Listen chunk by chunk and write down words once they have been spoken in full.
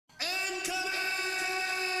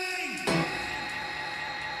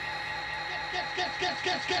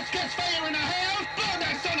Catch fire in the house, burn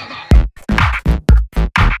that son of a...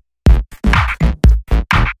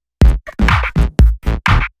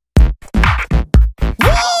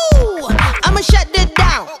 Woo! I'ma shut it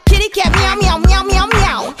down. Kitty cat meow meow meow meow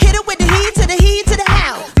meow. Hit it with the heat to the heat to the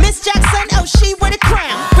hound. Miss Jackson, oh she with a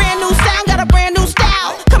crown. Brand new sound, got a brand new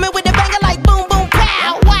style. Coming with the banger like boom boom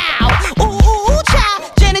pow. Wow. Ooh ooh ooh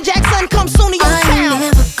child. Janet Jackson come soon to your town. I ain't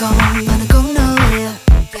never gonna go nowhere.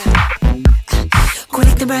 Quit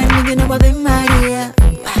the brand new, you know I've been right here.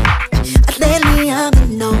 Lately I've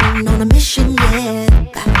been known on a mission, yeah.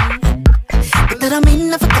 But that don't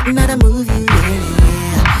mean I've forgotten how to move you,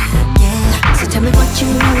 yeah. So tell me what you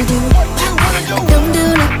wanna do. Don't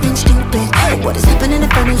do nothing stupid. What is happening in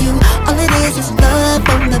front of you? All it is love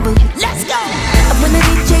on the boot. Let's go. When the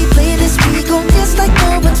DJ play this, we gon' dance like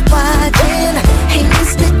no one's watching. Hey,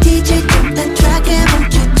 Mr. DJ, jump that track and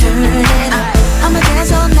won't you turn it up? I'ma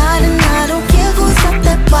dance all night and I don't care who's up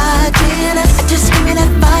there watching us. Just give me that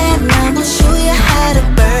fire and I'ma show you how to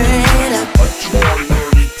burn it up.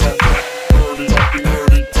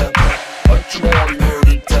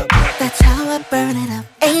 That's how I burn it up.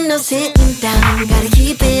 Ain't no sitting down, gotta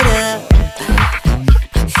keep it up.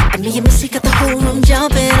 And me and Missy got the whole room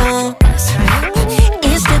jumping on.